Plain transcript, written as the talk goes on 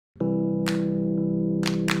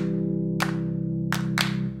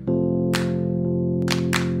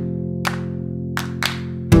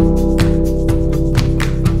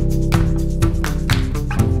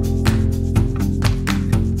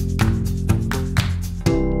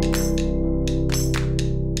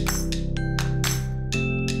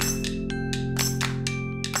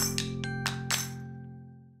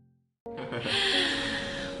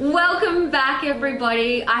back,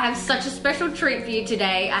 everybody. I have such a special treat for you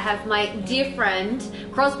today. I have my dear friend,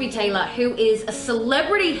 Crosby Taylor, who is a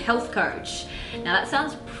celebrity health coach. Now that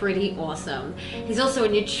sounds pretty awesome. He's also a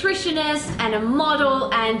nutritionist and a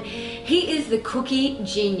model, and he is the cookie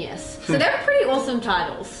genius. So they're pretty awesome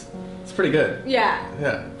titles. It's pretty good. Yeah.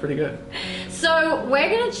 Yeah, pretty good. So we're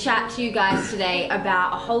gonna chat to you guys today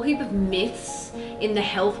about a whole heap of myths in the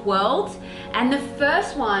health world. And the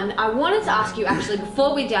first one, I wanted to ask you actually,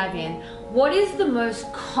 before we dive in, what is the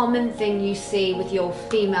most common thing you see with your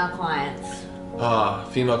female clients?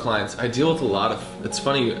 Female clients. I deal with a lot of, it's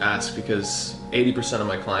funny you ask because 80% of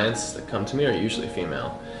my clients that come to me are usually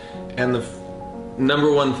female. And the number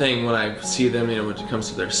one thing when I see them, you know, when it comes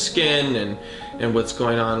to their skin and what's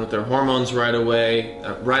going on with their hormones right away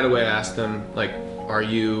I ask them, like, are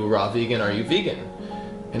you raw vegan, are you vegan?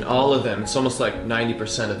 And all of them, it's almost like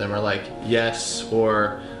 90% of them are like, yes,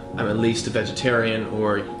 or I'm at least a vegetarian,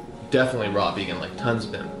 or definitely raw vegan, like tons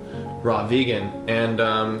of them, raw vegan. And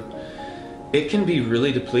it can be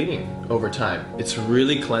really depleting over time. It's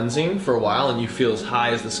really cleansing for a while and you feel as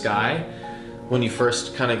high as the sky when you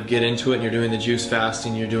first kind of get into it and you're doing the juice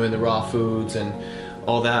fasting, you're doing the raw foods and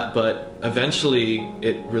all that, but eventually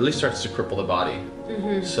it really starts to cripple the body.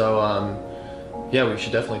 So yeah, we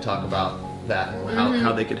should definitely talk about that and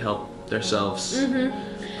how they could help themselves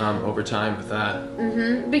over time with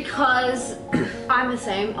that. Because I'm the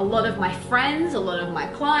same. A lot of my friends, a lot of my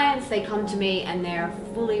clients, they come to me and they're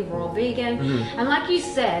fully raw vegan. And like you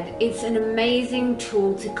said, it's an amazing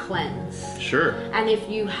tool to cleanse. Sure. And if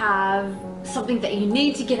you have something that you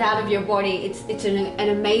need to get out of your body, it's an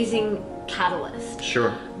amazing catalyst.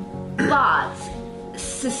 Sure. But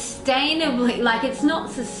sustainably, like, it's not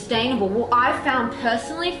sustainable. Well, I've found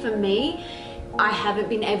personally for me, I haven't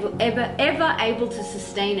been ever able to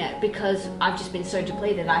sustain it because I've just been so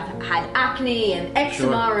depleted. I've had acne and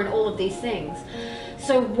eczema and all of these things.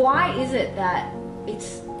 So why is it that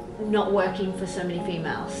it's not working for so many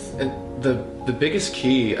females? And the biggest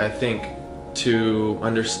key, I think, to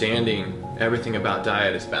understanding everything about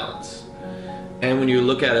diet is balance. And when you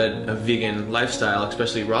look at a vegan lifestyle,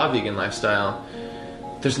 especially raw vegan lifestyle,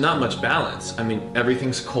 there's not much balance. I mean,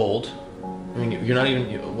 everything's cold. I mean, you're not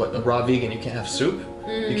even, a raw vegan, you can't have soup,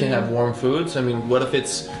 you can't have warm foods. I mean, what if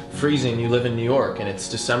it's freezing, you live in New York and it's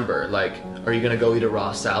December, like, are you gonna go eat a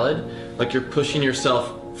raw salad? Like, you're pushing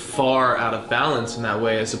yourself far out of balance in that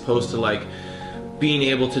way, as opposed to like being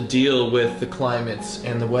able to deal with the climates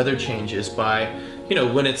and the weather changes by, you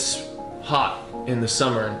know, when it's hot in the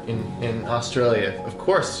summer in Australia, of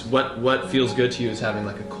course, what feels good to you is having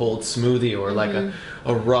like a cold smoothie or like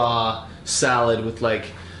a raw salad with, like,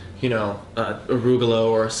 you know, arugula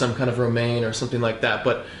or some kind of romaine or something like that.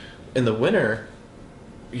 But in the winter,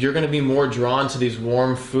 you're going to be more drawn to these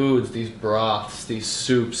warm foods, these broths, these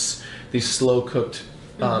soups, these slow cooked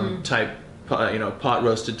type, you know, pot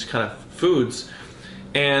roasted kind of foods.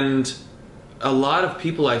 And a lot of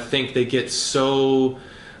people, I think, they get so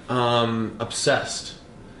obsessed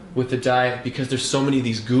with the diet because there's so many of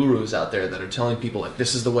these gurus out there that are telling people, like,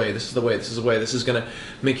 this is the way, this is the way, this is the way, this is gonna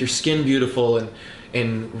make your skin beautiful,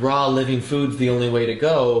 and raw living food's the only way to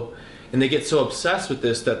go. And they get so obsessed with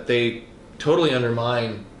this that they totally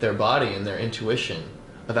undermine their body and their intuition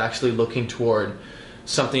of actually looking toward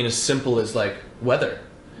something as simple as like weather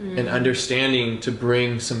and understanding to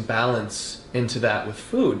bring some balance into that with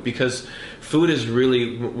food, because food is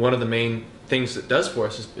really one of the main things it does for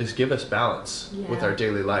us is give us balance with our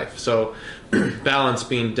daily life. So balance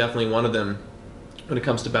being definitely one of them. When it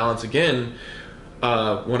comes to balance, again,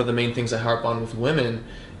 one of the main things I harp on with women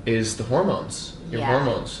is the hormones, your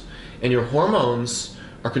hormones. And your hormones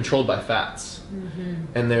are controlled by fats.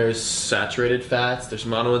 And there's saturated fats, there's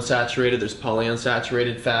monounsaturated, there's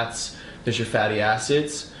polyunsaturated fats, there's your fatty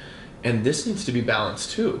acids, and this needs to be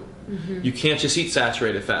balanced too. You can't just eat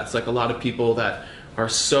saturated fats. Like, a lot of people that are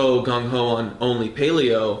so gung-ho on only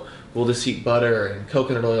paleo will just eat butter and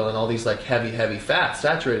coconut oil and all these like heavy fats,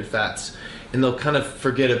 saturated fats, and they'll kind of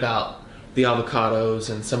forget about the avocados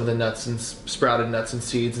and some of the nuts and sprouted nuts and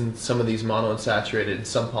seeds and some of these monounsaturated and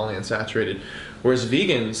some polyunsaturated. Whereas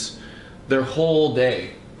vegans, their whole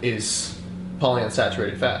day is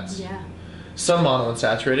polyunsaturated fats. Some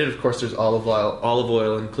monounsaturated, of course there's olive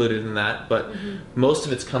oil included in that, but most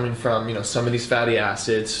of it's coming from, you know, some of these fatty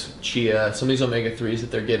acids, chia, some of these omega-3s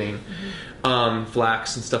that they're getting,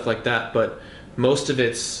 flax and stuff like that, but most of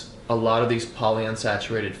it's a lot of these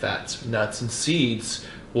polyunsaturated fats. Nuts and seeds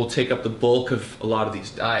will take up the bulk of a lot of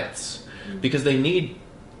these diets because they need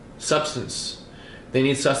substance. They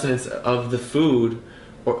need sustenance of the food,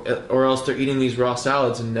 or else they're eating these raw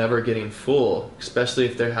salads and never getting full, especially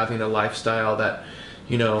if they're having a lifestyle that,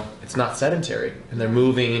 you know, it's not sedentary and they're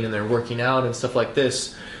moving and they're working out and stuff like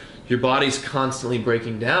this, your body's constantly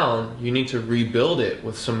breaking down. You need to rebuild it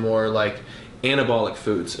with some more like anabolic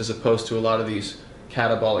foods as opposed to a lot of these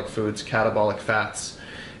catabolic foods, catabolic fats.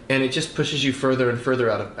 And it just pushes you further and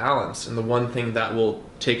further out of balance. And the one thing that will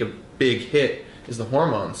take a big hit is the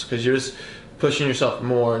hormones, because you're just pushing yourself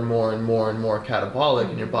more and more and more and more catabolic,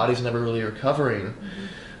 and your body's never really recovering.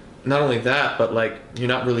 Not only that, but like you're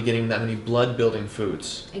not really getting that many blood building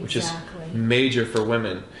foods, which is major for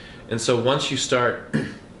women. And so once you start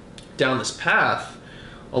down this path,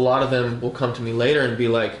 a lot of them will come to me later and be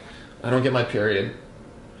like, I don't get my period.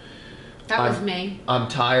 That was me. I'm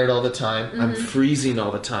tired all the time. I'm freezing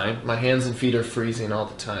all the time. My hands and feet are freezing all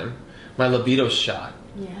the time. My libido's shot.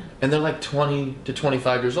 Yeah. And they're like 20 to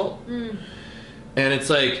 25 years old. And it's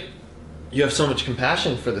like, you have so much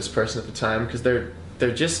compassion for this person at the time, because they're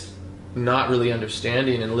just not really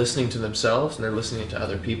understanding and listening to themselves, and they're listening to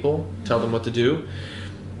other people tell them what to do.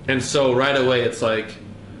 And so right away it's like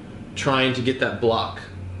trying to get that block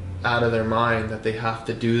out of their mind that they have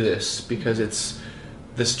to do this because it's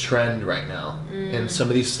this trend right now. And some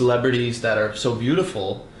of these celebrities that are so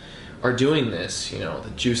beautiful are doing this, you know, the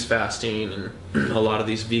juice fasting and a lot of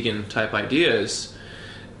these vegan type ideas.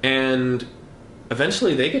 And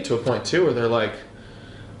eventually they get to a point too where they're like,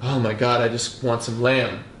 oh my God, I just want some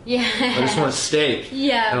lamb. Yeah. I just want a steak.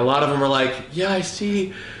 Yeah. And a lot of them are like, yeah, I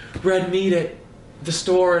see red meat at the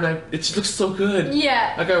store and it just looks so good.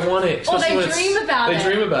 Yeah. Like I want it. Or they dream about it. They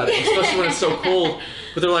dream about it, especially when it's so cold.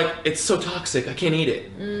 But they're like, it's so toxic, I can't eat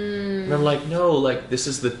it. And I'm like, no, like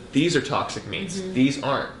these are toxic meats. These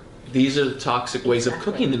aren't. These are the toxic ways of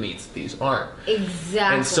cooking the meats. These aren't.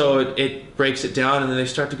 Exactly. And so it breaks it down, and then they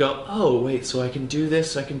start to go, oh, wait, so I can do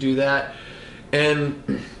this, I can do that.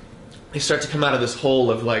 And they start to come out of this hole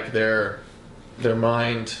of like their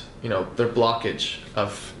mind, you know, their blockage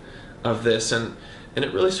of this, and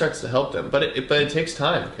it really starts to help them. But it takes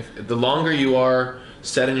time. The longer you are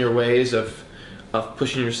set in your ways of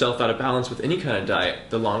pushing yourself out of balance with any kind of diet,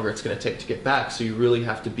 the longer it's going to take to get back. So you really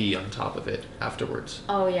have to be on top of it afterwards.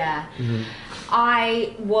 Oh yeah.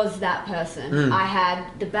 I was that person. I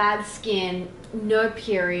had the bad skin, no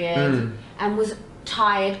period, and was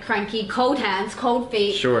tired, cranky, cold hands, cold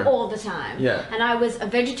feet all the time. Yeah. And I was a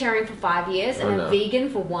vegetarian for 5 years and a vegan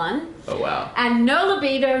for 1. Oh wow. And no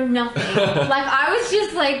libido, nothing. Like I was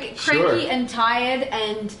just like cranky and tired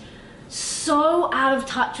and so out of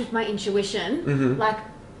touch with my intuition, like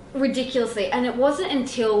ridiculously. And it wasn't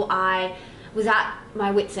until I was at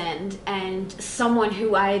my wit's end and someone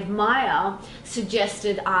who I admire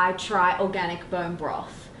suggested I try organic bone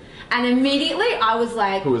broth. And immediately I was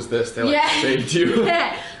like, who is this? They saved you.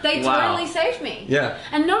 Yeah, they totally saved me. Yeah.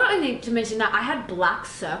 And not only to mention that, I had black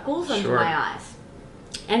circles under my eyes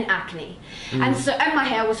and acne. And my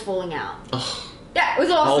hair was falling out. Oh. Yeah, it was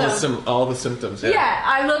awesome. All the symptoms. Yeah, yeah,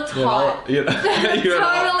 I looked hot. Totally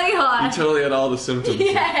hot. You totally had all the symptoms.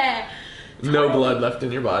 Yeah. No blood left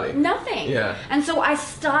in your body. Nothing. Yeah. And so I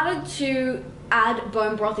started to add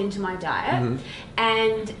bone broth into my diet,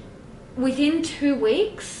 and within 2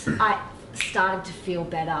 weeks, I started to feel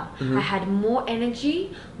better. I had more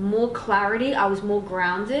energy, more clarity. I was more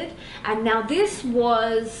grounded, and now this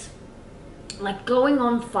was like going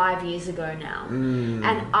on 5 years ago now,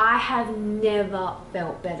 and I have never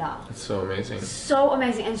felt better. It's so amazing. So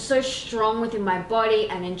amazing, and so strong within my body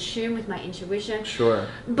and in tune with my intuition. Sure.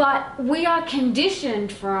 But we are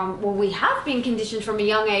conditioned we have been conditioned from a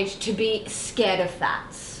young age to be scared of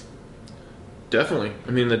fats. Definitely.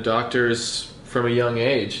 I mean, the doctors from a young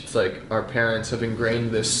age, it's like our parents have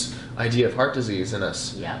ingrained this idea of heart disease in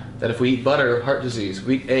us. Yeah. That if we eat butter, heart disease.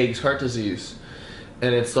 We eat eggs, heart disease.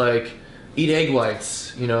 And it's like, eat egg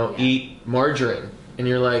whites, you know, eat margarine. And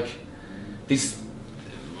you're like, this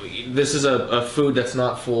is a food that's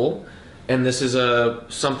not full, and this is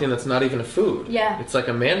something that's not even a food. Yeah. It's like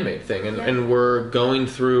a man-made thing. And we're going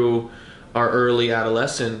through our early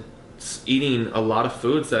adolescence eating a lot of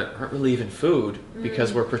foods that aren't really even food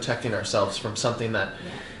because we're protecting ourselves from something that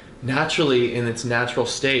naturally, in its natural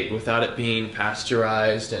state, without it being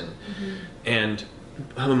pasteurized and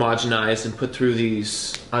homogenized and put through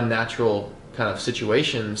these unnatural kind of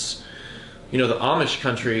situations. You know, the Amish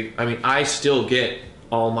country, I mean, I still get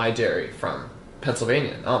all my dairy from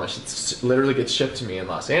Pennsylvania, Amish. It literally gets shipped to me in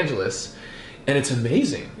Los Angeles, and it's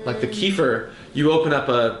amazing. Like the kefir, you open up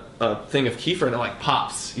a thing of kefir and it like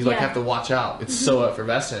pops. You like have to watch out. It's so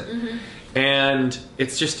effervescent. And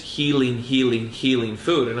it's just healing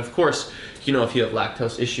food. And of course, you know, if you have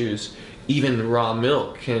lactose issues, even raw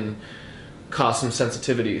milk can cause some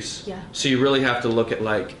sensitivities. Yeah. So you really have to look at,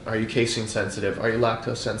 like, are you casein sensitive? Are you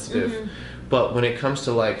lactose sensitive? But when it comes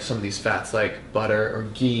to like some of these fats like butter or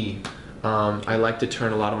ghee, I like to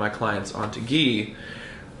turn a lot of my clients onto ghee.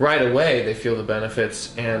 Right away they feel the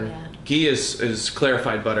benefits, and ghee is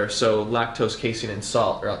clarified butter, so lactose, casein, and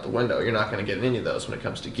salt are out the window. You're not going to get any of those when it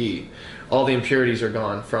comes to ghee. All the impurities are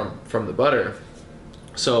gone from the butter.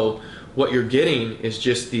 So what you're getting is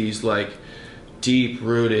just these like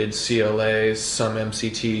deep-rooted CLAs, some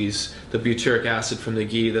MCTs, the butyric acid from the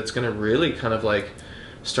ghee that's going to really kind of like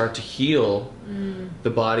start to heal the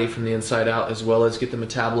body from the inside out, as well as get the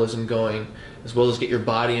metabolism going, as well as get your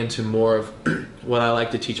body into more of what I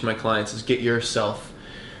like to teach my clients is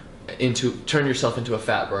turn yourself into a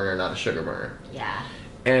fat burner, not a sugar burner. Yeah.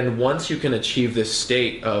 And once you can achieve this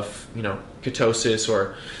state of, ketosis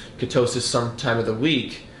or ketosis some time of the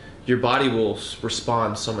week, your body will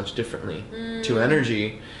respond so much differently to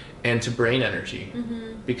energy and to brain energy.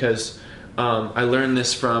 Because I learned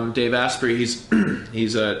this from Dave Asprey.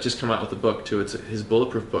 He's just come out with a book too. It's his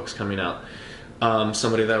Bulletproof book's coming out.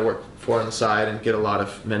 Somebody that I work for on the side and get a lot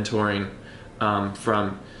of mentoring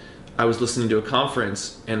from. I was listening to a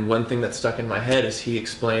conference, and one thing that stuck in my head is he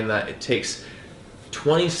explained that it takes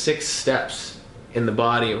 26 steps in the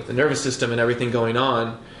body with the nervous system and everything going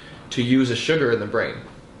on to use a sugar in the brain.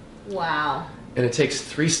 Wow. And it takes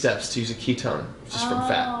 3 steps to use a ketone, which is from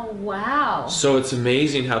fat. Oh, wow. So it's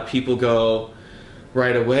amazing how people go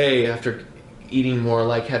right away after eating more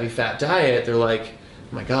like heavy fat diet. They're like,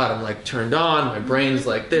 oh my God, I'm like turned on. My brain's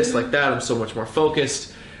like this, like that. I'm so much more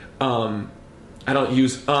focused. I don't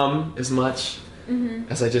use as much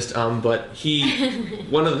as I just but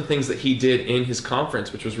one of the things that he did in his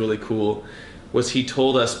conference, which was really cool, was he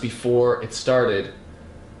told us before it started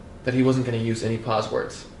that he wasn't going to use any pause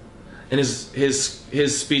words. And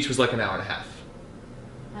his speech was like an hour and a half.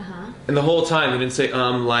 And the whole time he didn't say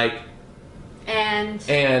like and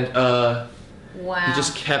wow. He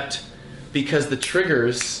just kept, because the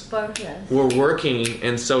triggers Focus. were working,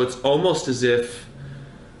 and so it's almost as if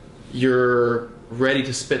you're ready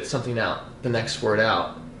to spit something out, the next word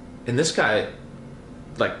out. And this guy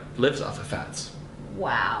like lives off of fats.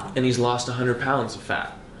 Wow. And he's lost 100 pounds of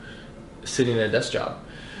fat sitting at a desk job.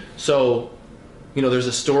 So, there's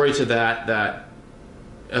a story to that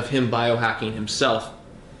of him biohacking himself,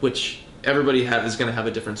 which everybody is going to have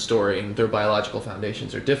a different story, and their biological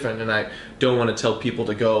foundations are different. And I don't want to tell people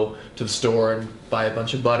to go to the store and buy a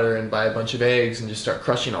bunch of butter and buy a bunch of eggs and just start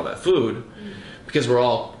crushing all that food, because we're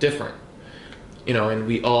all different, and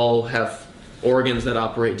we all have organs that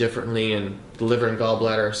operate differently, and the liver and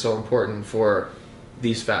gallbladder are so important for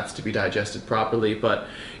these fats to be digested properly. But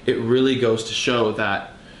it really goes to show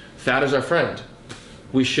that fat is our friend.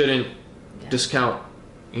 We shouldn't discount,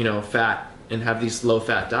 fat and have these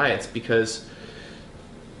low-fat diets, because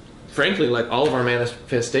frankly, like, all of our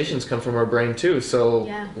manifestations come from our brain too. So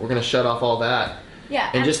we're going to shut off all that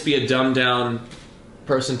and just be a dumbed-down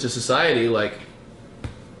person to society, like,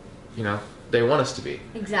 they want us to be.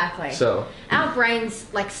 Exactly. So our brain's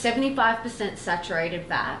like 75% saturated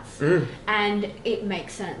fats, and it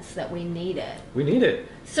makes sense that we need it. We need it.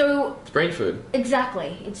 So it's brain food.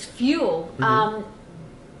 Exactly. It's fuel.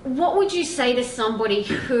 What would you say to somebody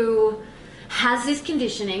who has this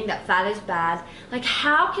conditioning that fat is bad? Like,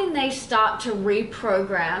 how can they start to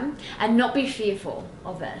reprogram and not be fearful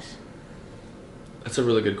of it? That's a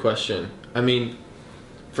really good question. I mean,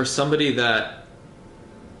 for somebody that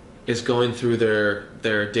is going through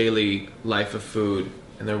their daily life of food,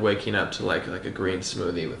 and they're waking up to like a green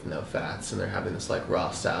smoothie with no fats, and they're having this like raw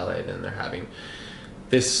salad, and they're having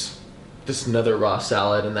this another raw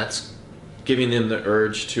salad, and that's giving them the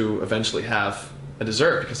urge to eventually have a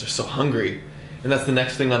dessert because they're so hungry, and that's the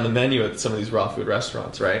next thing on the menu at some of these raw food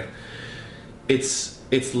restaurants, right? It's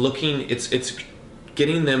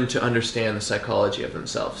getting them to understand the psychology of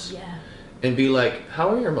themselves, and be like, how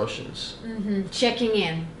are your emotions? Checking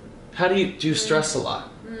in. How do you stress a lot?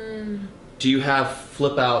 Do you have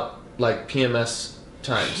flip out like PMS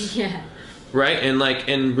times? Right?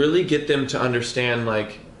 And really get them to understand,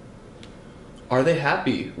 like, are they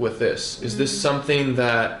happy with this? Is this something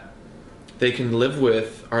that they can live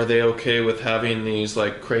with? Are they okay with having these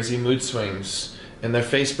like crazy mood swings and their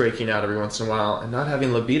face breaking out every once in a while and not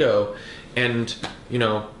having libido, and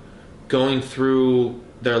going through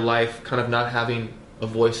their life kind of not having a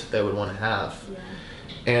voice that they would want to have?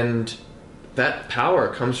 And that power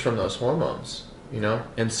comes from those hormones,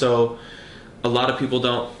 and so a lot of people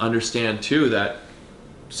don't understand too that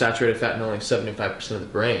saturated fat is only 75% of the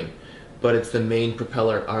brain, but it's the main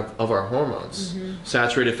propeller of our hormones.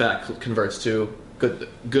 Saturated fat converts to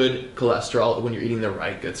good cholesterol when you're eating the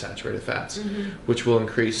right good saturated fats, which will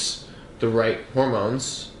increase the right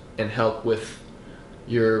hormones and help with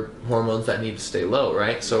your hormones that need to stay low,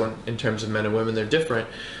 right? So in terms of men and women, they're different.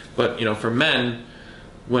 But you know, for men,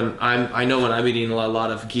 I know when I'm eating a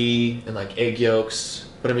lot of ghee and like egg yolks,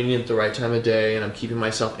 but I'm eating it at the right time of day and I'm keeping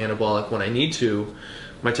myself anabolic when I need to,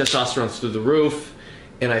 my testosterone's through the roof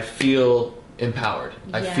and I feel empowered.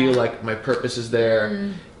 Yeah. I feel like my purpose is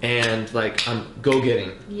there and like I'm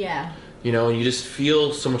go-getting. Yeah. You know, and you just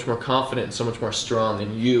feel so much more confident and so much more strong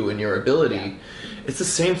in you and your ability. Yeah. It's the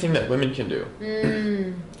same thing that women can do.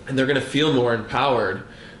 And they're going to feel more empowered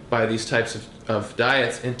by these types of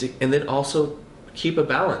diets and then also keep a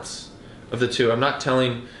balance of the two. I'm not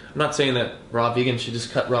saying that raw vegans should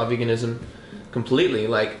just cut raw veganism completely.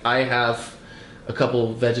 Like, I have a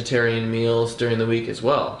couple vegetarian meals during the week as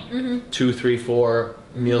well. 2, 3, 4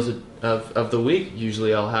 meals of the week.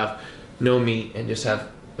 Usually I'll have no meat and just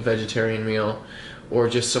have a vegetarian meal, or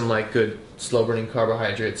just some like good slow burning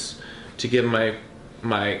carbohydrates to give my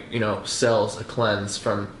you know, cells a cleanse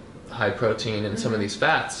from high protein and some of these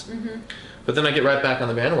fats. But then I get right back on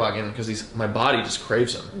the bandwagon because my body just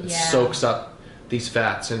craves them. It soaks up these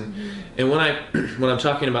fats. And when I'm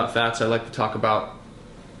talking about fats, I like to talk about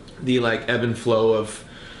the like ebb and flow of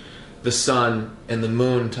the sun and the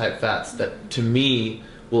moon type fats that to me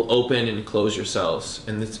will open and close your cells.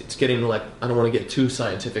 And it's getting like, I don't want to get too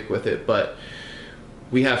scientific with it, but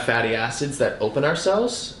we have fatty acids that open our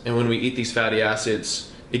cells, and when we eat these fatty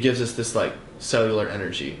acids, it gives us this like cellular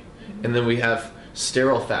energy. And then we have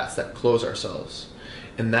sterile fats that close our cells,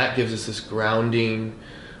 and that gives us this grounding,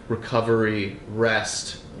 recovery,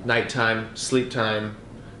 rest, nighttime, sleep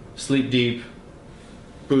deep,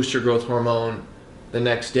 boost your growth hormone. The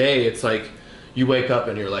next day, it's like you wake up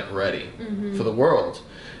and you're like ready for the world,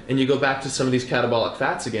 and you go back to some of these catabolic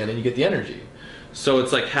fats again, and you get the energy. So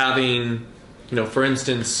it's like having, you know, for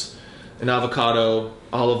instance, an avocado,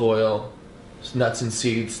 olive oil, nuts and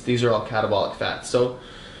seeds. These are all catabolic fats. So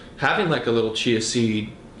having like a little chia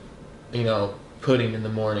seed, you know, pudding in the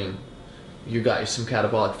morning, you got some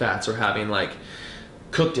catabolic fats. Or having like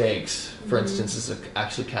cooked eggs, for instance, is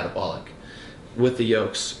actually catabolic with the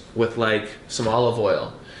yolks, with like some olive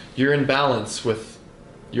oil. You're in balance with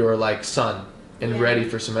your like sun and ready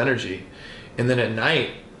for some energy. And then at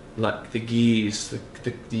night, like the ghees,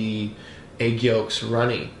 the egg yolks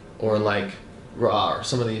runny, or like raw, or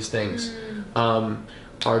some of these things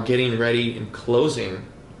are getting ready and closing.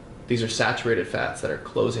 These are saturated fats that are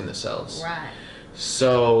closing the cells. Right.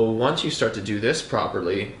 So once you start to do this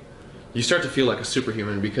properly, you start to feel like a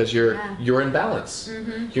superhuman because you're in balance.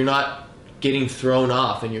 You're not getting thrown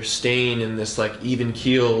off, and you're staying in this like even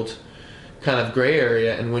keeled kind of gray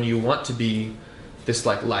area. And when you want to be this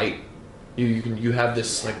like light, you have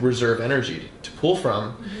this like reserve energy to pull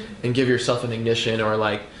from and give yourself an ignition. Or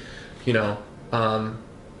like, you know,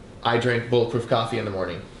 I drink bulletproof coffee in the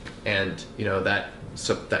morning, and you know that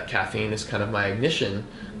caffeine is kind of my ignition,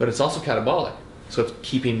 but it's also catabolic, so it's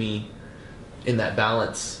keeping me in that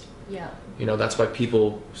balance. Yeah. You know, that's why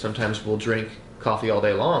people sometimes will drink coffee all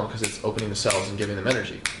day long, because it's opening the cells and giving them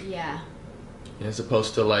energy. Yeah. As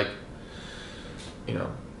opposed to like, you know,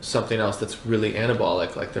 something else that's really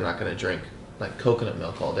anabolic, like they're not going to drink like coconut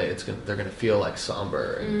milk all day. They're going to feel like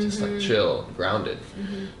somber and just like chill, grounded.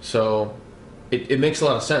 So it makes a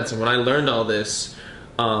lot of sense. And when I learned all this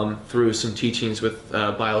through some teachings with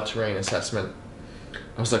bioterrain assessment,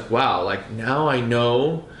 I was like, wow, like now I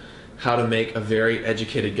know how to make a very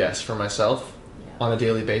educated guess for myself on a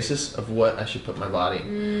daily basis of what I should put in my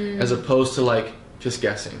body, as opposed to like just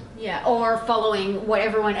guessing. Yeah, or following what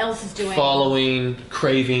everyone else is doing. Following,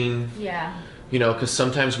 craving. Yeah. You know, because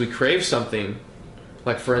sometimes we crave something.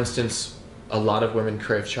 Like, for instance, a lot of women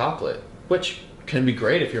crave chocolate, which can be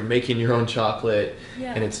great if you're making your own chocolate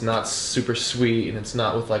and it's not super sweet and it's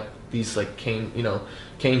not with like these like cane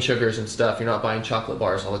sugars and stuff. You're not buying chocolate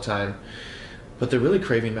bars all the time. But they're really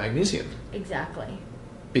craving magnesium. Exactly.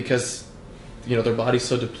 Because, you know, their body's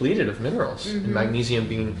so depleted of minerals, and magnesium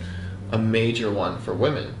being a major one for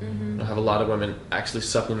women. I have a lot of women actually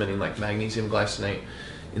supplementing like magnesium glycinate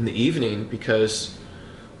in the evening because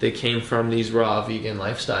they came from these raw vegan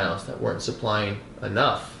lifestyles that weren't supplying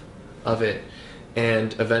enough of it,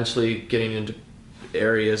 and eventually getting into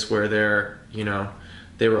areas where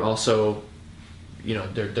they were also, you know,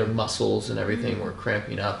 their muscles and everything were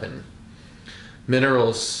cramping up. And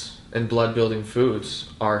minerals and blood building foods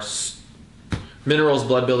are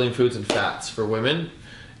blood building foods and fats for women,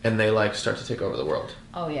 and they like start to take over the world.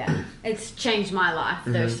 Oh yeah, it's changed my life,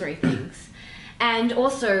 those three things. And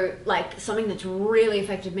also, like, something that's really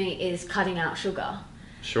affected me is cutting out sugar.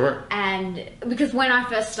 Sure. And because when I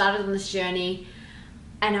first started on this journey,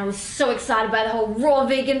 and I was so excited by the whole raw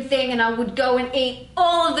vegan thing, and I would go and eat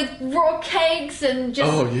all of the raw cakes and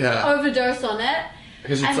just overdose on it.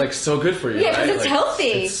 Because it's like so good for you, yeah, right? because it's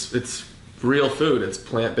healthy. It's real food. It's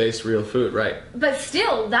plant-based real food, right? But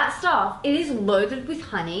still, that stuff, it is loaded with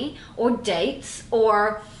honey or dates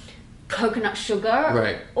or coconut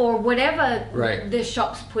sugar or whatever the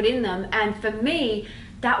shops put in them. And for me,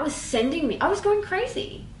 that was sending me, I was going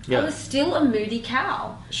crazy. I was still a moody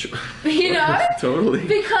cow. Sure. You know? Totally.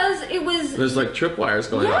 Because it was... There's like tripwires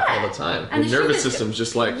going off all the time. And the nervous system's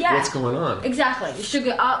just like, what's going on? Exactly. The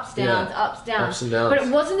sugar ups, downs, ups, downs. Ups and downs. But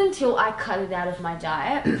it wasn't until I cut it out of my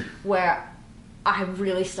diet where I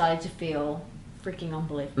really started to feel freaking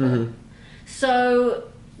unbelievable. Mm-hmm. So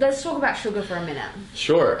let's talk about sugar for a minute.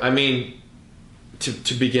 Sure. I mean,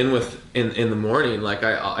 to begin with, in the morning, like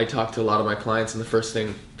I talk to a lot of my clients, and the first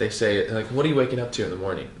thing they say, like, what are you waking up to in the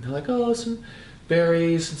morning? And they're like, oh, some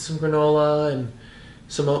berries and some granola and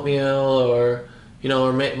some oatmeal, or, you know,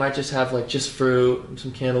 or might just have like just fruit and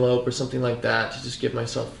some cantaloupe or something like that to just give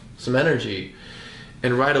myself some energy.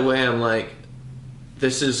 And right away I'm like,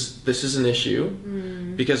 this is an issue,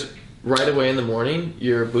 because right away in the morning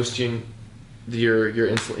you're boosting your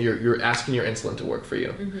insulin, you're asking your insulin to work for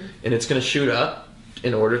you, and it's going to shoot up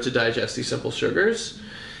in order to digest these simple sugars,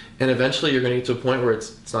 and eventually you're going to get to a point where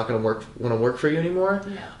it's not going to work for you anymore.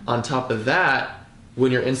 On top of that,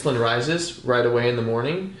 when your insulin rises right away in the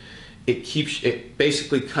morning, it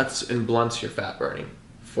basically cuts and blunts your fat burning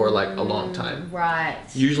for like a long time. Right.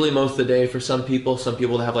 Usually most of the day for some people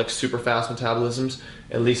that have like super fast metabolisms,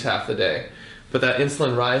 at least half the day. But that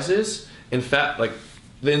insulin rises, and fat, like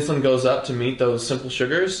the insulin goes up to meet those simple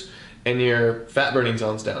sugars, and your fat burning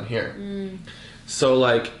zone's down here. So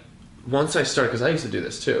like once I started, because I used to do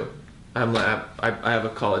this too. I'm like, I have a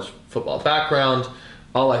college football background.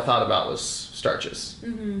 All I thought about was starches.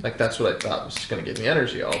 Like that's what I thought was going to give me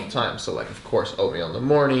energy all the time. So like, of course, oatmeal in the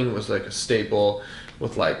morning was like a staple,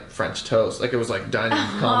 with like French toast. Like it was like dining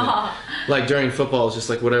common. Like during football, it was just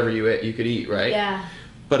like whatever you ate, you could eat, right? Yeah.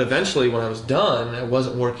 But eventually when I was done, I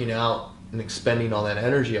wasn't working out and expending all that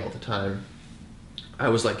energy all the time. I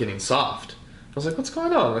was like getting soft. I was like, what's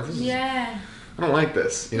going on? Like, I don't like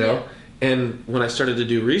this, you know? And when I started to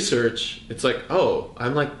do research, it's like, oh,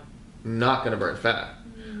 I'm like not going to burn fat.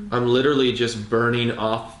 I'm literally just burning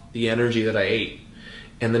off the energy that I ate.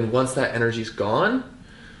 And then once that energy's gone,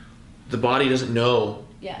 the body doesn't know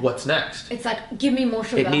what's next. It's like, give me more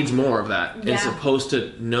sugar. It needs more of that. As opposed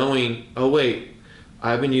to knowing, oh wait,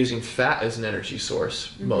 I've been using fat as an energy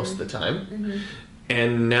source most of the time.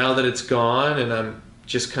 And now that it's gone and I'm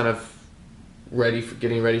just kind of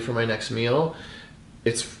getting ready for my next meal,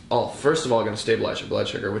 it's first of all going to stabilize your blood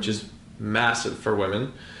sugar, which is massive for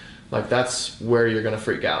women. Like that's where you're going to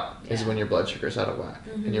freak out, is when your blood sugar is out of whack.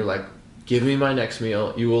 And you're like, give me my next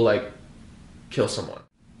meal. You will like kill someone.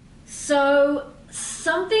 So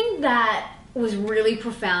something that was really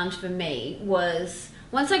profound for me was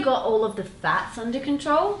once I got all of the fats under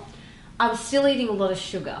control, I was still eating a lot of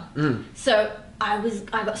sugar. So I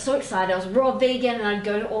got so excited. I was raw vegan, and I'd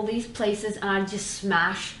go to all these places and I'd just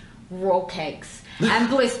smash raw cakes and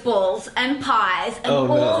bliss balls and pies and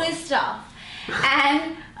all this stuff.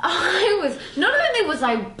 And I was, not only was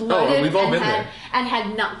I bloated and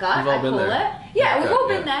had nut gut, I call it. Yeah, we've all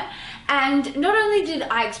been there. And not only did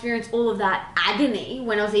I experience all of that agony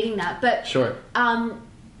when I was eating that, but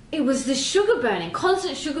it was the sugar burning,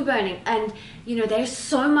 constant sugar burning. And, you know, there's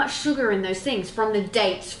so much sugar in those things, from the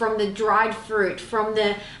dates, from the dried fruit, from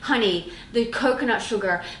the honey, the coconut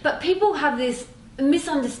sugar. But people have this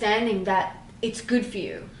misunderstanding that it's good for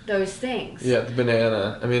you, those things. Yeah, the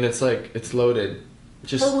banana. I mean, it's like, it's loaded.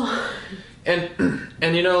 Just...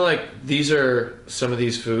 And you know, like, some of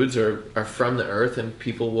these foods are from the earth, and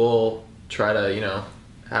people will try to, you know,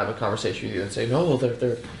 have a conversation with you and say, no,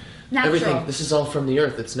 they're natural. Everything, this is all from the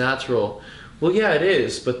earth, it's natural. Well, yeah, it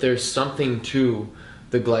is, but there's something to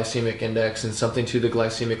the glycemic index and something to the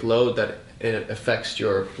glycemic load that it affects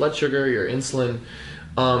your blood sugar, your insulin,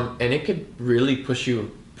 and it could really push you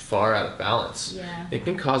far out of balance. Yeah. It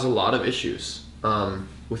can cause a lot of issues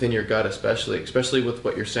within your gut, especially with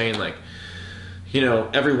what you're saying, like, you know,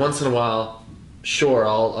 every once in a while, sure,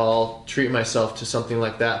 I'll treat myself to something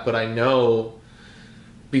like that, but I know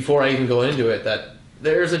before I even go into it that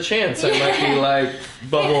there's a chance I might be like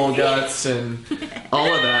bubble guts and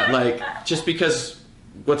all of that. Like, just because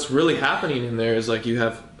what's really happening in there is like you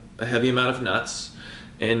have a heavy amount of nuts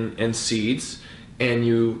and seeds, and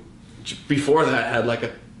you before that had like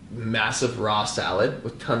a massive raw salad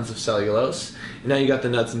with tons of cellulose, and now you got the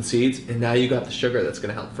nuts and seeds, and now you got the sugar that's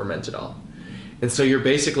going to help ferment it all. And so you're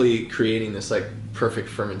basically creating this like perfect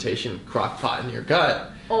fermentation crock pot in your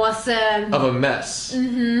gut. Awesome. Of a mess.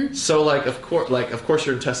 Mm-hmm. So like of course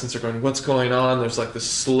your intestines are going, what's going on? There's like this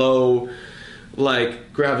slow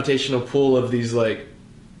like gravitational pull of these like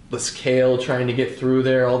this kale trying to get through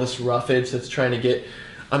there, all this roughage that's trying to get,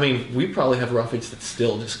 I mean, we probably have roughage that's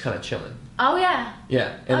still just kind of chilling. Oh yeah.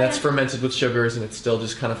 Yeah, and that's fermented with sugars, and it's still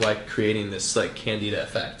just kind of like creating this like candida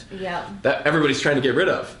effect. Yeah. That everybody's trying to get rid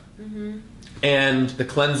of. Mm-hmm. And the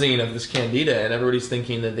cleansing of this candida, and everybody's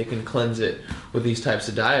thinking that they can cleanse it with these types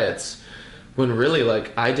of diets, when really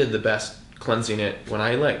like I did the best cleansing it when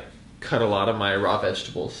I like cut a lot of my raw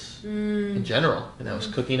vegetables in general, and I was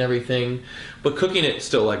cooking everything, but cooking it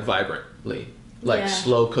still like vibrantly, like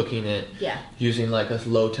slow cooking it, using like a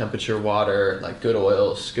low temperature water, like good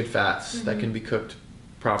oils, good fats that can be cooked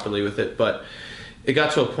properly with it. But it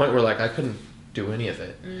got to a point where like I couldn't do any of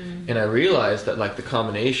it, and I realized that like the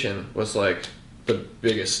combination was like the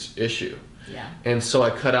biggest issue. And so I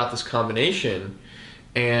cut out this combination,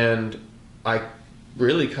 and I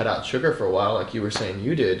really cut out sugar for a while, like you were saying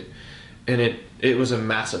you did, and it was a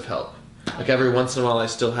massive help. Like every once in a while I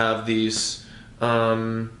still have these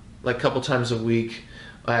like a couple times a week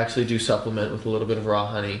I actually do supplement with a little bit of raw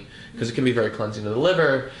honey, because it can be very cleansing to the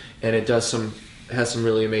liver, and it has some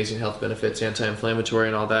really amazing health benefits, anti-inflammatory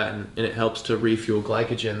and all that, and it helps to refuel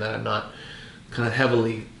glycogen that I'm not kind of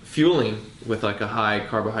heavily fueling with like a high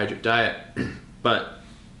carbohydrate diet. But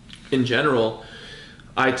in general,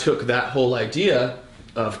 I took that whole idea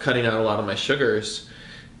of cutting out a lot of my sugars,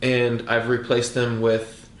 and I've replaced them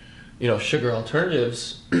with, you know, sugar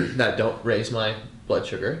alternatives that don't raise my blood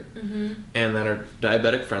sugar and that are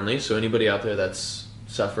diabetic friendly. So anybody out there that's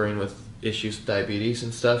suffering with issues with diabetes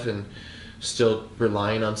and stuff and still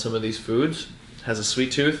relying on some of these foods, has a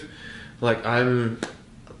sweet tooth, like I'm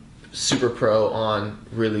super pro on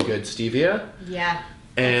really good stevia. Yeah,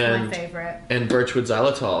 and that's my favorite. And birchwood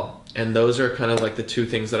xylitol. And those are kind of like the two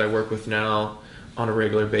things that I work with now on a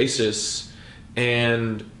regular basis.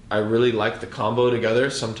 And I really like the combo together.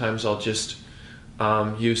 Sometimes I'll just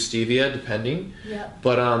use stevia, depending.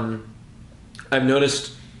 But I've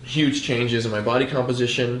noticed huge changes in my body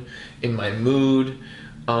composition, in my mood,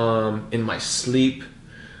 in my sleep.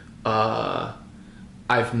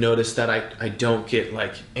 I've noticed that I don't get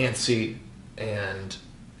like antsy, and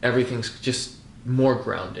everything's just more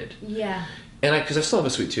grounded. Yeah. And because I still have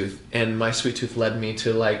a sweet tooth, and my sweet tooth led me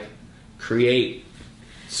to like create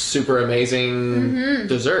super amazing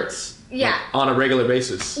desserts. Yeah. Like, on a regular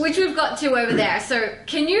basis. Which we've got two over there. So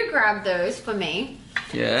can you grab those for me?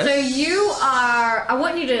 Yes. So I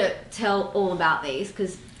want you to tell all about these,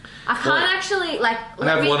 because I can't actually like. I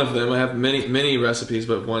have one of them. I have many recipes,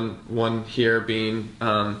 but one here being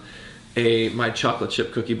my chocolate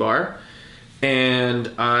chip cookie bar,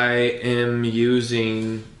 and I am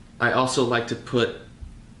using. I also like to put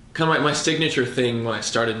kind of my signature thing when I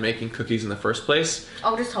started making cookies in the first place.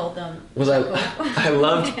 I'll just hold them. Was I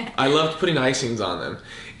loved putting icings on them,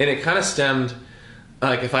 and it kind of stemmed.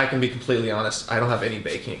 Like, if I can be completely honest, I don't have any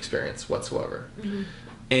baking experience whatsoever.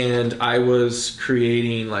 And I was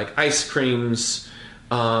creating like ice creams,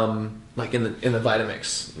 like in the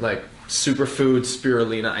Vitamix, like superfood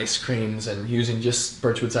spirulina ice creams, and using just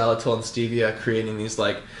birchwood xylitol and stevia, creating these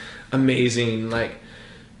like amazing like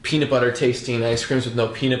peanut butter tasting ice creams with no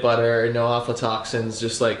peanut butter, no aflatoxins.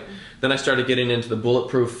 Just like, then I started getting into the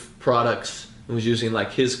bulletproof products. I was using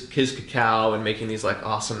like his cacao and making these like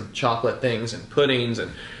awesome chocolate things and puddings and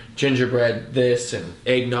gingerbread this and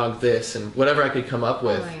eggnog this and whatever I could come up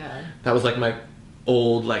with. Oh my God. That was like my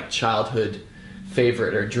old like childhood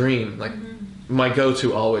favorite or dream. Like my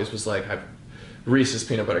go-to always was like Reese's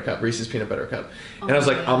peanut butter cup. And I was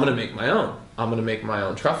like, I'm gonna make my own. I'm gonna make my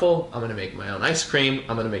own truffle. I'm gonna make my own ice cream.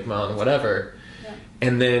 I'm gonna make my own whatever. Yeah.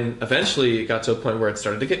 And then eventually it got to a point where it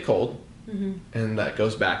started to get cold, and that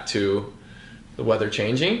goes back to the weather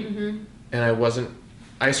changing, and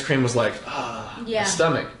ice cream was like, my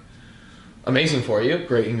stomach, amazing for you,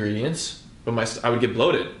 great ingredients, but I would get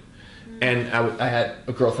bloated. And I had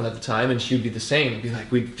a girlfriend at the time, and she would be the same. It'd be like,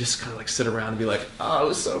 we'd just kind of like sit around and be like, oh, it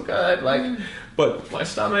was so good, like, but my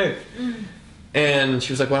stomach. And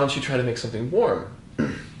she was like, why don't you try to make something warm?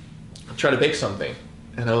 Try to bake something.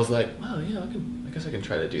 And I was like, well, yeah, I guess I can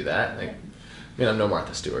try to do that. Like, I mean, I'm no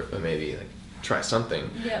Martha Stewart, but maybe like try something.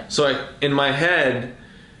 Yeah. So in my head,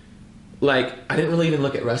 like, I didn't really even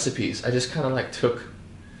look at recipes. I just kind of like took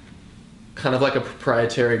kind of like a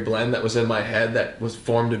proprietary blend that was in my head that was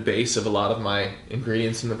formed a base of a lot of my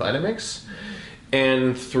ingredients in the Vitamix,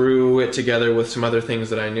 and threw it together with some other things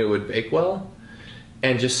that I knew would bake well,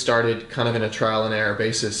 and just started kind of in a trial and error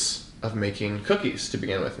basis of making cookies to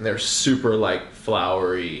begin with, and they're super like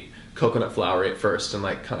floury, coconut floury at first, and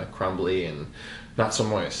like kind of crumbly and not so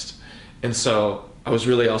moist. And so I was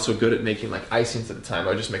really also good at making like icings at the time. I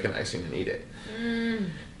would just make an icing and eat it.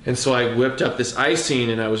 And so I whipped up this icing,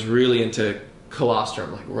 and I was really into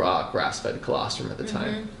colostrum, like raw grass-fed colostrum at the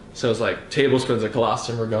time. So it was like tablespoons of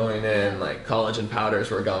colostrum were going in, like collagen powders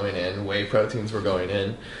were going in, whey proteins were going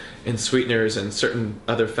in, and sweeteners and certain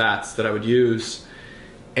other fats that I would use.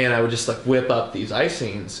 And I would just like whip up these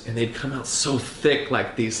icings, and they'd come out so thick,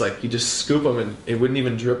 like these, like you just scoop them and it wouldn't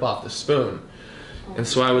even drip off the spoon. And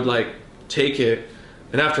so I would like take it,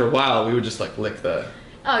 and after a while we would just like lick the...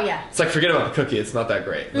 Oh yeah. It's like, forget about the cookie, it's not that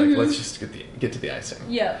great. Like let's just get to the icing.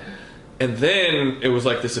 Yeah. And then it was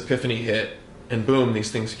like this epiphany hit, and boom,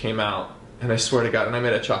 these things came out. And I swear to God, and I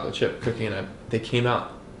made a chocolate chip cookie, and they came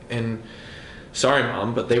out, and sorry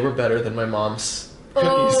Mom, but they were better than my mom's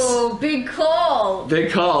cookies. Oh, big call.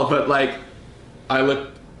 Big call, but like,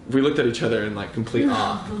 we looked at each other in like complete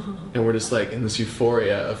awe, and we're just like in this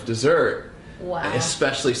euphoria of dessert. Wow.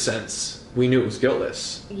 Especially since we knew it was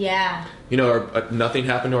guiltless. Yeah. You know, nothing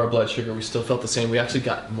happened to our blood sugar. We still felt the same. We actually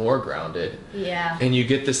got more grounded. Yeah. And you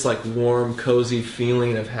get this like warm, cozy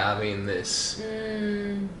feeling of having this,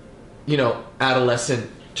 you know,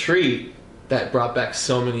 adolescent treat that brought back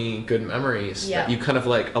so many good memories that you kind of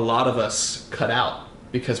like, a lot of us cut out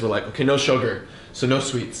because we're like, okay, no sugar, so no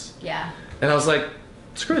sweets. Yeah. And I was like,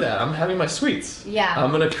 screw that, I'm having my sweets. Yeah.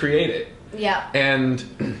 I'm gonna create it. Yeah. And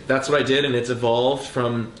that's what I did, and it's evolved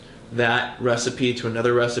from that recipe to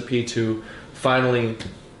another recipe to finally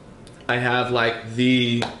I have like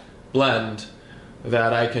the blend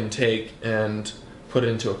that I can take and put it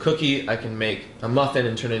into a cookie. I can make a muffin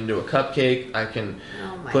and turn it into a cupcake. I can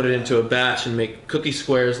put it into a batch and make cookie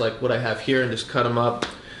squares like what I have here and just cut them up.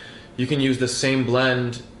 You can use the same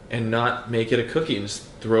blend and not make it a cookie and just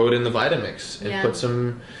throw it in the Vitamix and put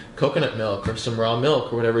some coconut milk or some raw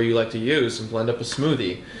milk or whatever you like to use and blend up a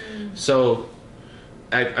smoothie. So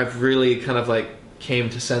I've really kind of like came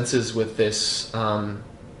to senses with this kind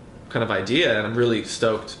of idea, and I'm really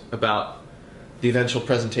stoked about the eventual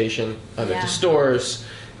presentation of it to stores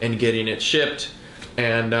and getting it shipped.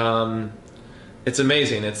 And it's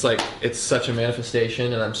amazing. It's like, it's such a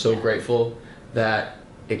manifestation, and I'm so grateful that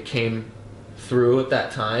it came through at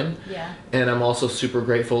that time. Yeah. And I'm also super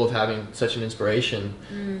grateful of having such an inspiration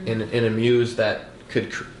in a muse that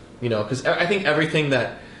could, you know, because I think everything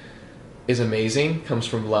that is amazing comes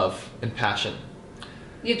from love and passion.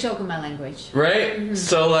 You're talking my language. Right?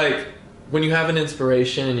 So like, when you have an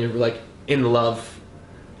inspiration and you're like in love,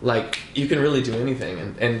 like you can really do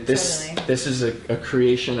anything. And this is a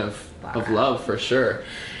creation of love for sure.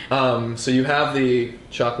 So you have the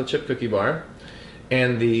chocolate chip cookie bar,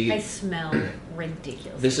 and the... I smell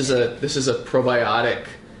ridiculous. This is a probiotic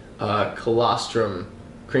colostrum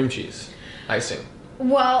cream cheese icing.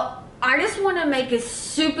 Well, I just want to make it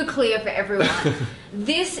super clear for everyone.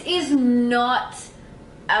 This is not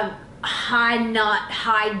a high nut,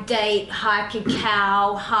 high date, high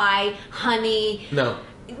cacao, high honey. No.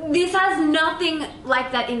 This has nothing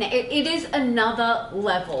like that in it. It is another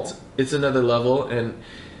level. It's another level, and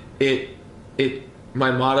my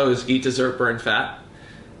motto is eat dessert, burn fat.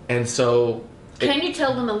 And so... Can you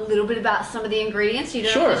tell them a little bit about some of the ingredients? You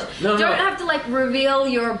don't have to like reveal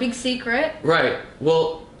your big secret. Right.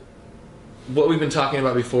 Well, what we've been talking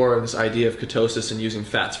about before, this idea of ketosis and using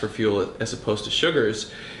fats for fuel as opposed to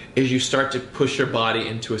sugars, is you start to push your body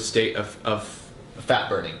into a state of fat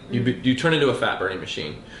burning. You turn into a fat burning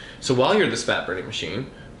machine. So while you're this fat burning machine,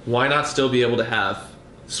 why not still be able to have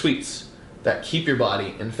sweets that keep your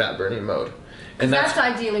body in fat burning mode? And that's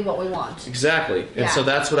ideally what we want. Exactly. And so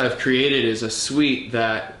that's what I've created, is a sweet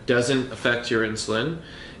that doesn't affect your insulin.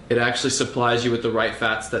 It actually supplies you with the right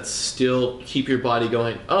fats that still keep your body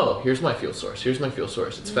going, oh, here's my fuel source, here's my fuel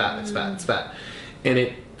source, it's fat, it's fat, it's fat. And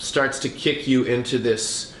it starts to kick you into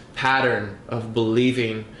this pattern of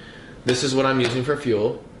believing, this is what I'm using for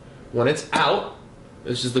fuel. When it's out,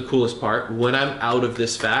 this is the coolest part, when I'm out of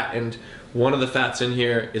this fat, and one of the fats in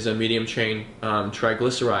here is a medium chain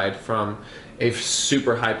triglyceride from a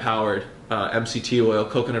super high powered MCT oil,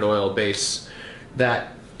 coconut oil base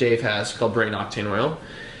that Dave has called brain octane oil.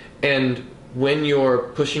 And when you're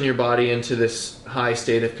pushing your body into this high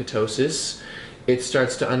state of ketosis, it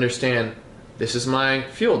starts to understand, this is my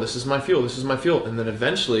fuel, this is my fuel, this is my fuel. And then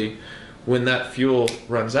eventually, when that fuel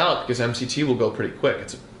runs out, because MCT will go pretty quick,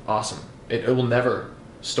 it's awesome. It will never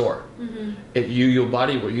store. Your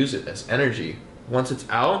body will use it as energy. Once it's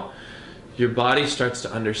out, your body starts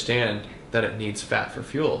to understand that it needs fat for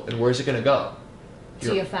fuel. And where's it going to go?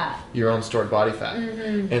 to your fat. Your own stored body fat.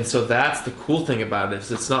 And so that's the cool thing about it,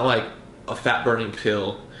 is it's not like a fat burning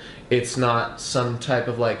pill. It's not some type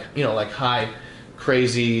of like, you know, like high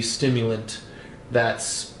crazy stimulant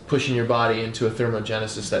that's pushing your body into a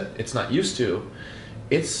thermogenesis that it's not used to.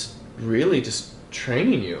 It's really just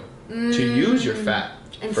training you to use your fat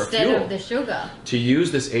for instead fuel, of the sugar. to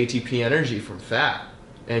use this ATP energy from fat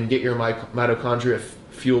and get your mitochondria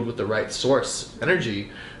fueled with the right source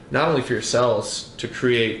energy, not only for your cells to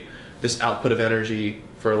create this output of energy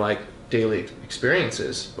for like daily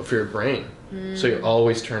experiences, but for your brain. So you're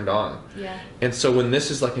always turned on. Yeah. And so when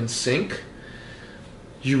this is like in sync,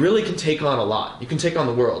 you really can take on a lot. You can take on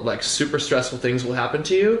the world. Like super stressful things will happen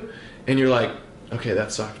to you and you're like, okay,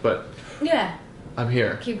 that sucked, but Yeah. I'm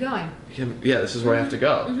here. Keep going. Yeah, this is where I have to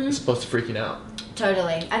go. As opposed to freaking out.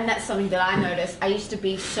 Totally. And that's something that I noticed. I used to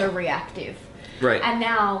be so reactive. Right. And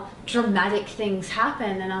now dramatic things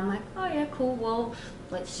happen and I'm like, oh yeah, cool, well,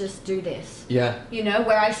 let's just do this. Yeah. You know,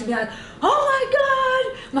 where I used to be like, oh my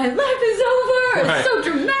God, my life is over. Right. It's so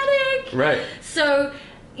dramatic. Right. So,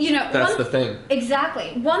 you know. That's the thing.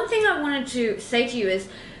 Exactly. One thing I wanted to say to you is,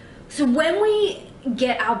 so when we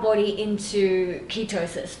get our body into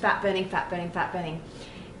ketosis, fat burning,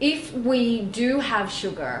 if we do have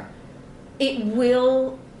sugar, it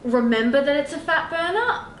will remember that it's a fat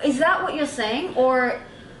burner? Is that what you're saying? Or,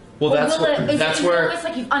 Well, that's is where it almost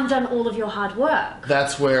like you've undone all of your hard work?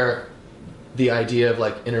 That's where the idea of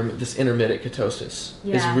like this intermittent ketosis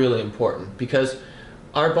is really important, because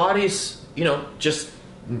our bodies, you know, just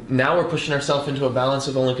now we're pushing ourselves into a balance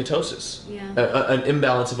of only ketosis, an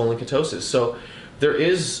imbalance of only ketosis. So there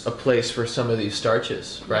is a place for some of these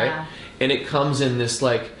starches, right? Yeah. And it comes in this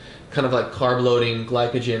like kind of like carb loading,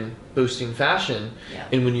 glycogen boosting fashion. Yeah.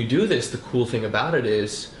 And when you do this, the cool thing about it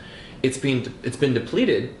is it's been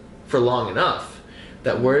depleted for long enough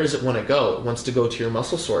that where does it want to go? It wants to go to your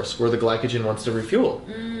muscle source where the glycogen wants to refuel,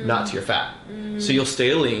 not to your fat. So you'll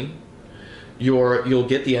stay lean. You'll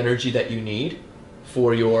get the energy that you need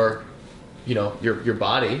for your, you know, your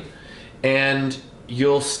body, and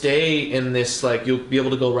you'll stay in this, like, you'll be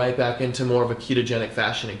able to go right back into more of a ketogenic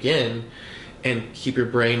fashion again and keep your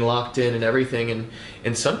brain locked in and everything.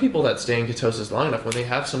 And some people that stay in ketosis long enough, when they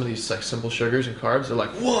have some of these like simple sugars and carbs, they're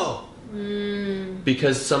like, whoa.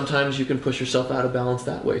 Because sometimes you can push yourself out of balance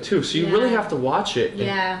that way too. So you really have to watch it.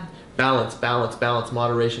 Balance,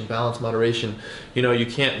 moderation. You know, you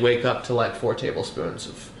can't wake up to like 4 tablespoons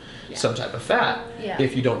of some type of fat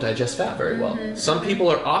if you don't digest fat very well. Some people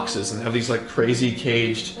are oxes and have these like crazy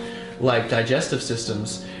caged like digestive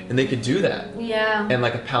systems, and they could do that. And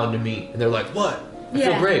like a pound of meat, and they're like, what? I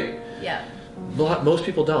feel great. Most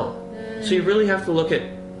people don't. So you really have to look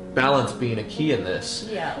at balance being a key in this.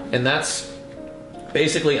 And that's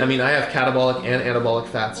basically, I mean, I have catabolic and anabolic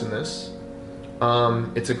fats in this.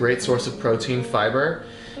 It's a great source of protein, fiber,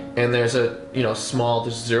 and there's a, you know,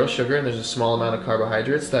 there's 0 sugar and there's a small amount of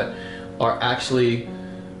carbohydrates that are actually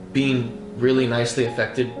being really nicely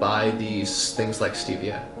affected by these things like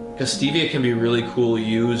stevia. Because stevia can be really cool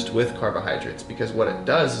used with carbohydrates, because what it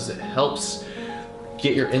does is it helps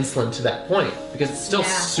get your insulin to that point, because it's still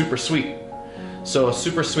super sweet. So a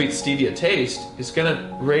super sweet stevia taste is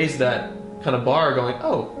gonna raise that kind of bar, going,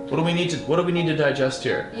 oh, what do we need to digest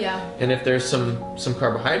here? And if there's some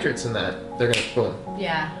carbohydrates in that, they're gonna boom,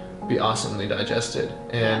 be awesomely digested.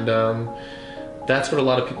 And that's what a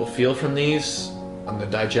lot of people feel from these. The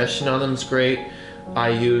digestion on them is great. I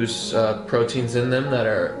use proteins in them that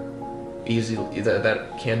are easy,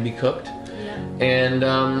 that can be cooked. And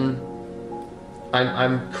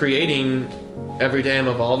I'm creating every day. I'm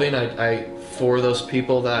evolving. I for those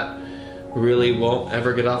people that really won't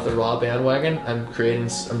ever get off the raw bandwagon, I'm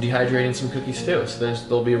dehydrating some cookies too. So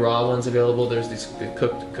there'll be raw ones available. There's these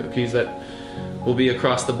cooked cookies that will be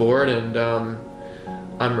across the board, and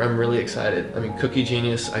I'm really excited. I mean, Cookie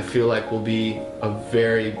Genius, I feel like, will be a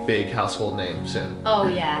very big household name soon. Oh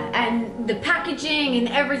yeah, and the packaging and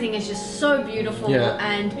everything is just so beautiful.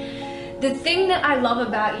 And the thing that I love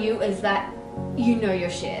about you is that you know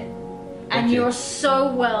your shit. And you're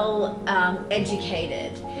so well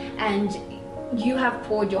educated, and you have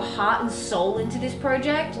poured your heart and soul into this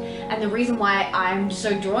project. And the reason why I'm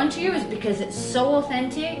so drawn to you is because it's so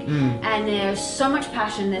authentic, and there's so much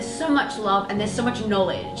passion, there's so much love, and there's so much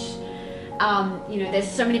knowledge. You know, there's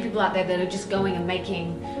so many people out there that are just going and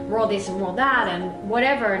making raw this and raw that and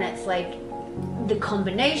whatever, and it's like the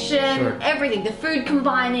combination, everything, the food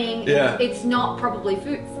combining, it's not properly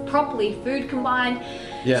food combined.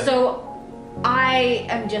 So I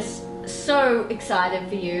am just so excited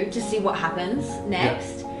for you to see what happens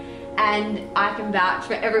next. And I can vouch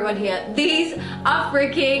for everyone here. These are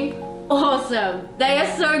freaking awesome. They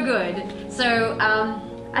are so good. So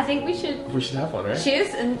I think we should have one, right?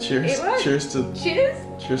 cheers and Cheers. eat one. Cheers to Cheers.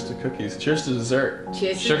 Cheers to cookies. Cheers to dessert.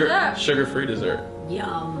 Cheers to dessert. Sugar-free dessert.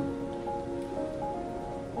 Yum.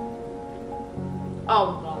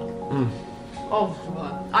 Oh god. Oh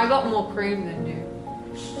god. I got more cream than you.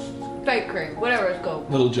 Fake cream, whatever it's called.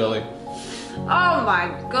 Little jelly. Oh my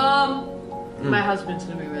god. My husband's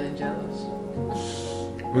gonna be really jealous.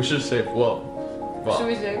 We should save. Well. Should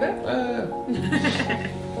we save it?